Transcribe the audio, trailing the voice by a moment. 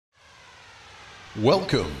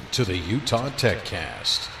Welcome to the Utah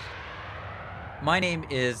TechCast. My name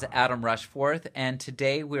is Adam Rushforth, and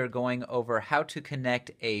today we're going over how to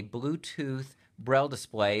connect a Bluetooth Braille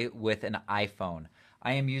display with an iPhone.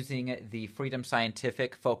 I am using the Freedom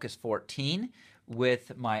Scientific Focus 14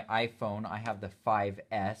 with my iPhone. I have the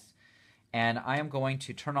 5S, and I am going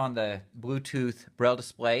to turn on the Bluetooth Braille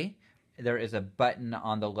display. There is a button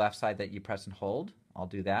on the left side that you press and hold. I'll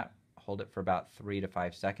do that. Hold it for about 3 to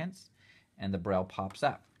 5 seconds, and the Braille pops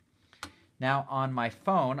up. Now on my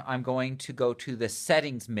phone, I'm going to go to the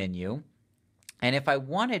settings menu, and if I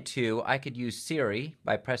wanted to, I could use Siri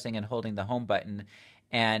by pressing and holding the home button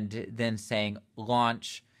and then saying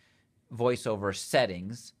launch voiceover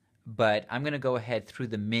settings, but I'm going to go ahead through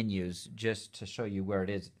the menus just to show you where it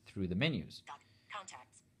is through the menus.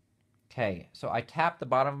 Contacts. Okay, so I tap the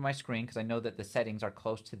bottom of my screen because I know that the settings are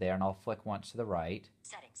close to there, and I'll flick once to the right.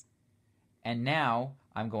 Settings. And now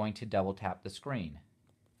I'm going to double tap the screen.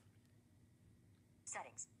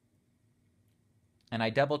 Settings. And I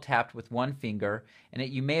double tapped with one finger, and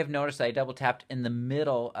you may have noticed I double tapped in the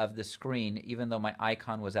middle of the screen even though my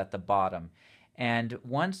icon was at the bottom. And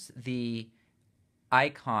once the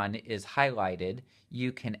icon is highlighted,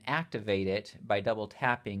 you can activate it by double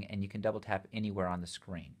tapping, and you can double tap anywhere on the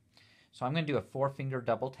screen. So I'm going to do a four finger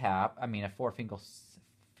single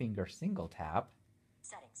tap.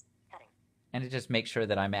 Settings. Heading. And it just makes sure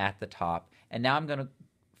that I'm at the top. And now I'm going to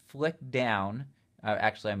flick down.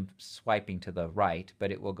 Actually, I'm swiping to the right,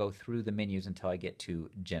 but it will go through the menus until I get to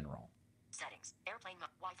General. Settings. Airplane mode.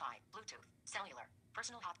 Wi-Fi. Bluetooth. Cellular.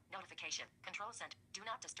 Personal hot. Notification. Control center. Do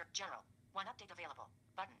not disturb. General. One update available.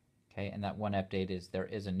 Button. Okay, and that one update is there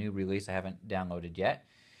is a new release I haven't downloaded yet,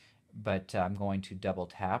 but I'm going to double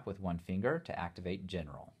tap with one finger to activate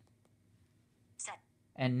General. Set.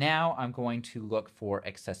 And now I'm going to look for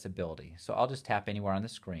accessibility. So I'll just tap anywhere on the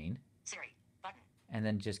screen, Siri. Button. and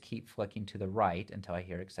then just keep flicking to the right until I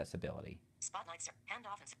hear accessibility. Spotlight.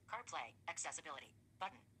 Handoff and CarPlay. Accessibility.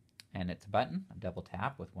 Button. And it's a button. I double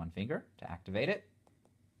tap with one finger to activate it.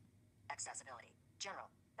 Accessibility. General.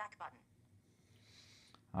 Back button.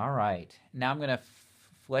 All right. Now I'm going to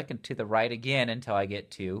flick to the right again until I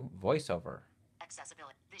get to VoiceOver.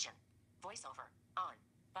 Accessibility. Vision. Voiceover. On.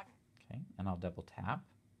 Button. Okay, and I'll double tap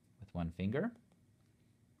with one finger.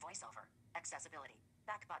 Voiceover. Accessibility.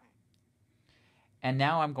 Back button. And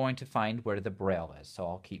now I'm going to find where the Braille is, so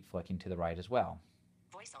I'll keep flicking to the right as well.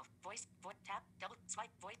 Voiceover. Voice. Tap. Double.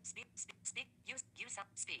 Swipe. Voice. Speak. Use.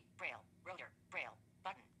 Speak. Braille. Rotor. Braille.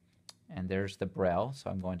 Button. And there's the Braille, so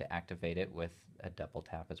I'm going to activate it with a double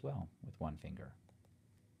tap as well with one finger.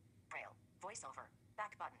 Braille. Voiceover.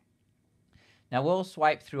 Back button. Now we'll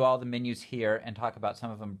swipe through all the menus here and talk about some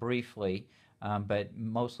of them briefly, but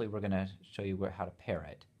mostly we're going to show you how to pair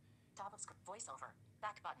it. Top of screen. Voiceover.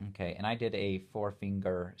 Back button. Okay, and I did a four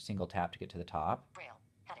finger single tap to get to the top. Braille.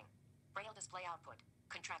 Heading. Braille display output.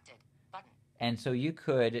 Contracted. Button. And so you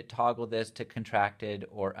could toggle this to contracted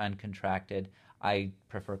or uncontracted. I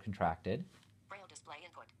prefer contracted. Braille display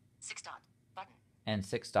input. 6 dot. Button. And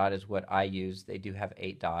 6 dot is what I use. They do have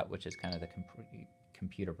 8 dot, which is kind of the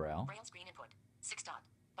computer Braille. Braille screen input. 6 dot.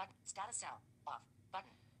 Button. Status cell. Off. Button.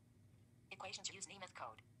 Equations use name and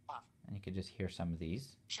code. Off. And you could just hear some of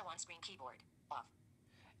these. Show on screen keyboard. Off.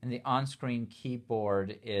 And the on-screen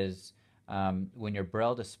keyboard is when your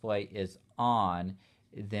Braille display is on,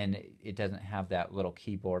 then it doesn't have that little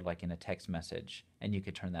keyboard like in a text message, and you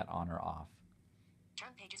could turn that on or off. Turn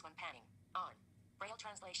pages when panning. On. Braille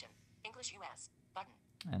translation. English US. Button.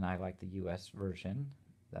 And I like the US version.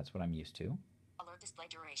 That's what I'm used to. Alert display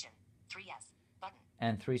duration. 3S. Button.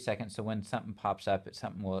 And 3 seconds, so when something pops up,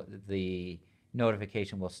 the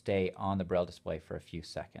notification will stay on the Braille display for a few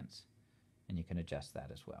seconds. And you can adjust that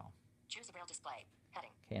as well. Choose a Braille display. Heading.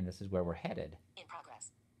 Okay, and this is where we're headed. In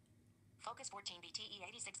progress. Focus 14 BTE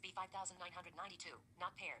 86B 5992.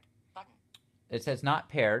 Not paired. Button. It says not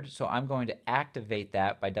paired, so I'm going to activate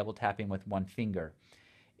that by double tapping with one finger.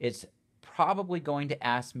 It's probably going to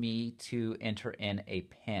ask me to enter in a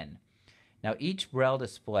PIN. Now each Braille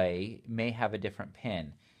display may have a different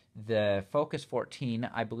PIN. The Focus 14,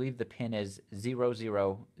 I believe the PIN is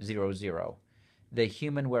 0000. The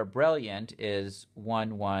HumanWare Brilliant is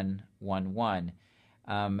 1111.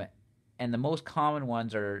 And the most common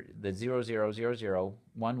ones are the 0000,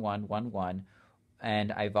 1111,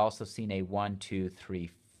 and I've also seen a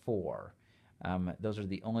 1234. Those are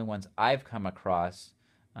the only ones I've come across,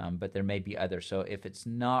 but there may be others. So if it's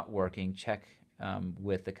not working, check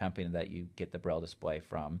with the company that you get the Braille display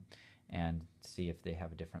from and see if they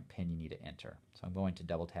have a different PIN you need to enter. So I'm going to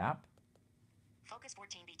double tap. Focus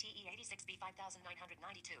 14 BTE 86B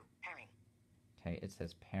 5992. Pairing. Okay, it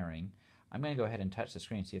says pairing. I'm going to go ahead and touch the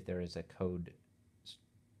screen, see if there is a code.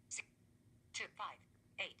 6, 2, 5,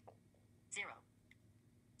 8, 0,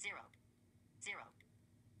 0, 0,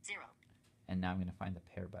 0. And now I'm going to find the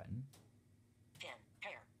pair button Pin,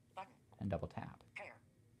 pair, button, and double tap. pair.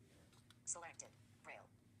 Selected. Braille.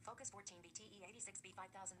 Focus 14 BTE 86B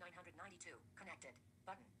 5992. Connected.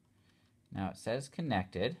 Button. Now it says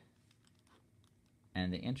connected,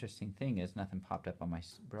 and the interesting thing is nothing popped up on my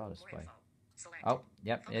Braille display. Braille phone. Selected. Oh,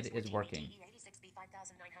 yep, Focus it is 14 working. BTE 86B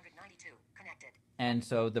 5992. Connected. And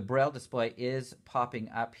so the Braille display is popping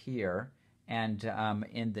up here, and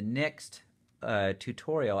in the next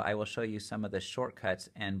tutorial I will show you some of the shortcuts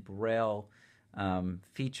and Braille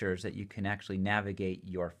features that you can actually navigate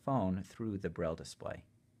your phone through the Braille display.